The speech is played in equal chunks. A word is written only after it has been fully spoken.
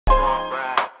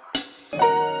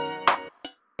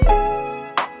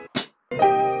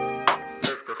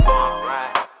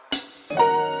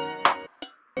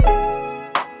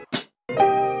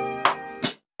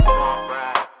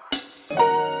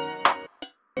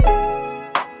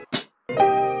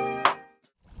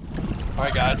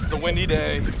Alright guys, it's a windy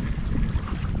day.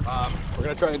 We're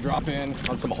gonna try and drop in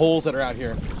on some holes that are out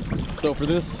here. So for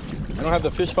this, I don't have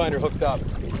the fish finder hooked up,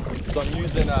 so I'm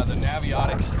using the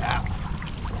Navionics app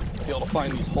to be able to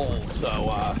find these holes. So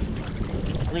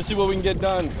we're gonna see what we can get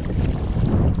done.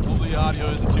 Hopefully the audio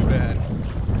isn't too bad.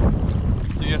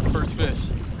 See you at the first fish.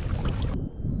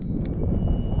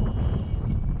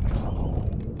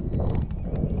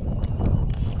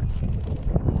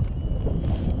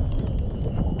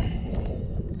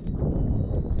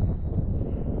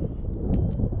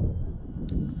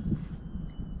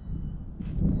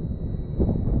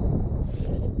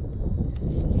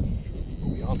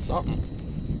 Something.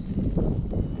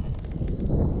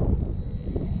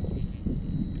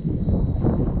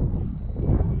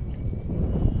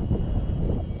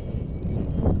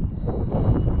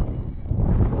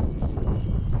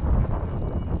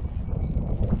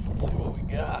 Let's see what we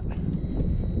got.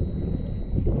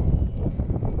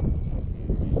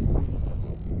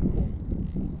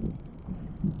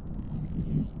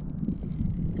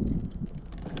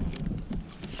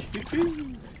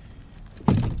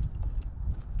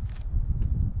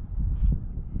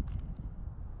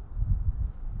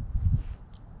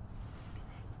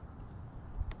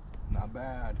 Not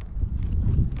bad.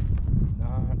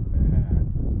 Not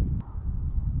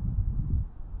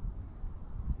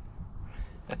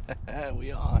bad.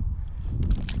 We on.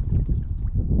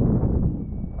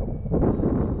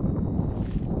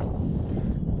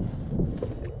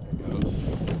 There goes.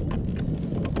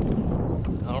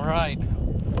 All right.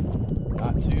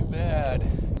 Not too bad.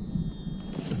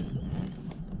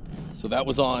 So that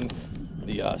was on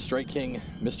the Strike King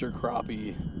Mr.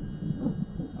 Crappie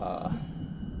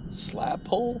slab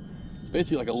pole. It's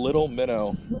basically like a little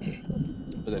minnow,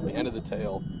 but at the end of the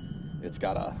tail it's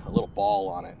got a little ball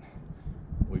on it.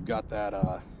 We've got that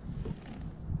about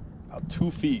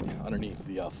 2 feet underneath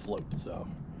the float. So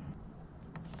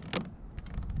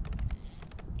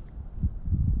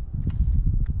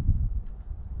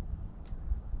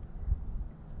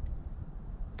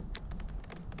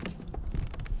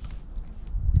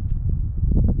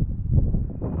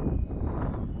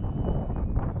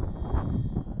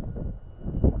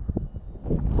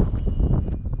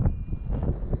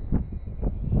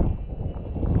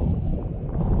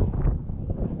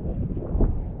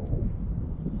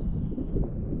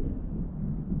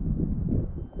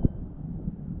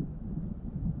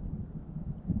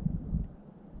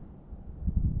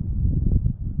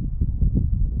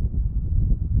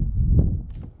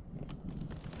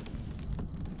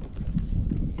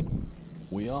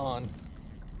we on.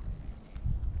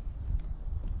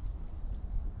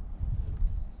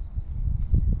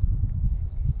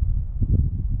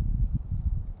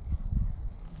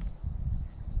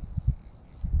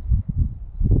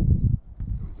 It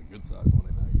was a good size one,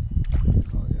 I think.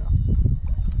 Oh yeah.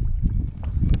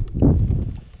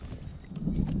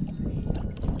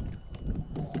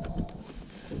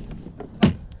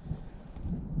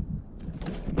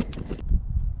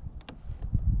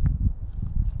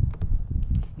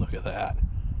 Look at that.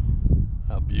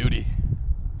 A beauty.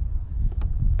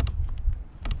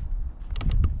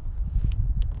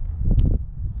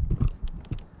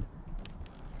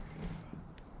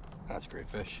 That's a great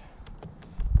fish.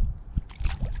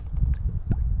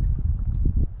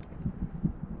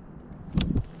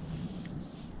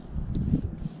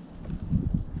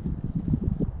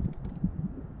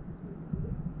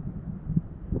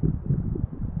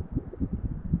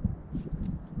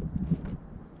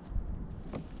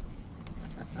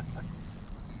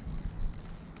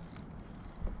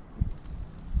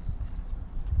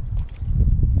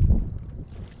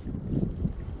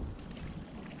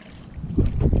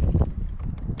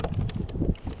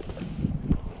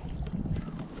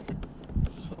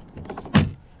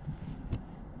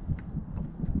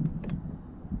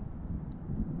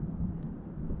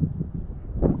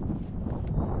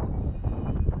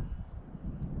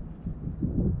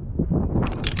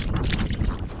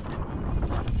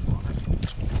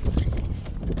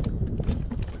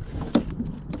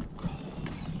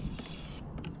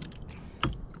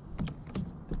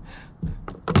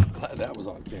 Glad that was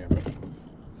on camera.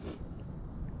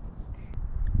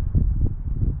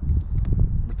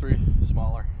 Number 3,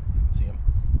 smaller. See him.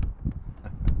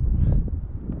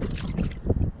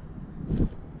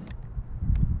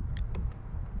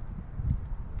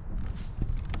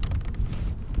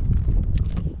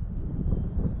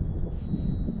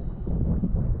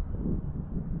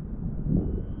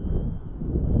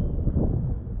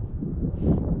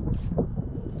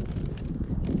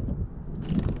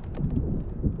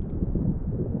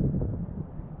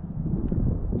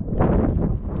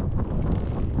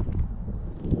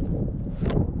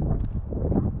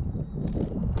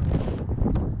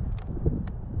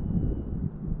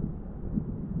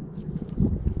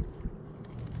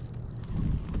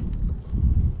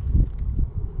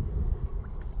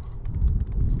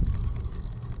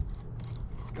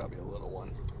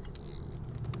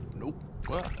 Nope.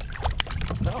 Well,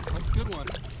 no, that's a good one.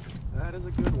 That is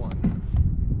a good one.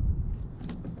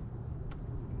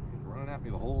 He's running at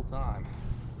me the whole time.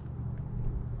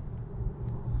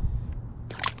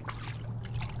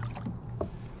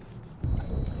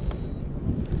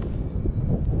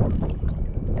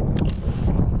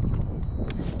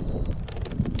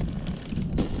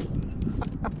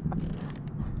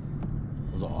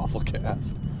 That was an awful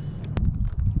cast.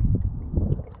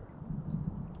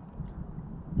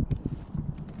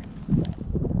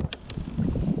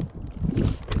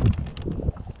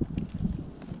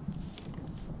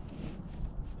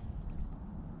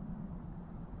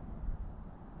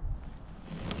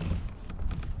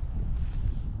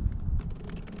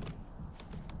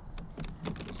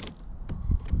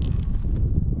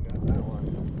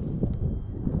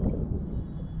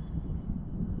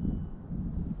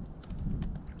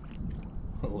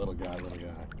 Little guy, little guy.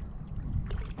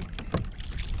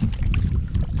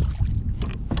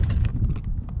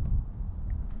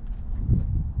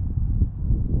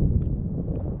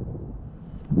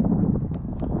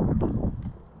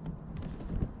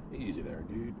 Easy there,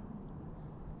 dude.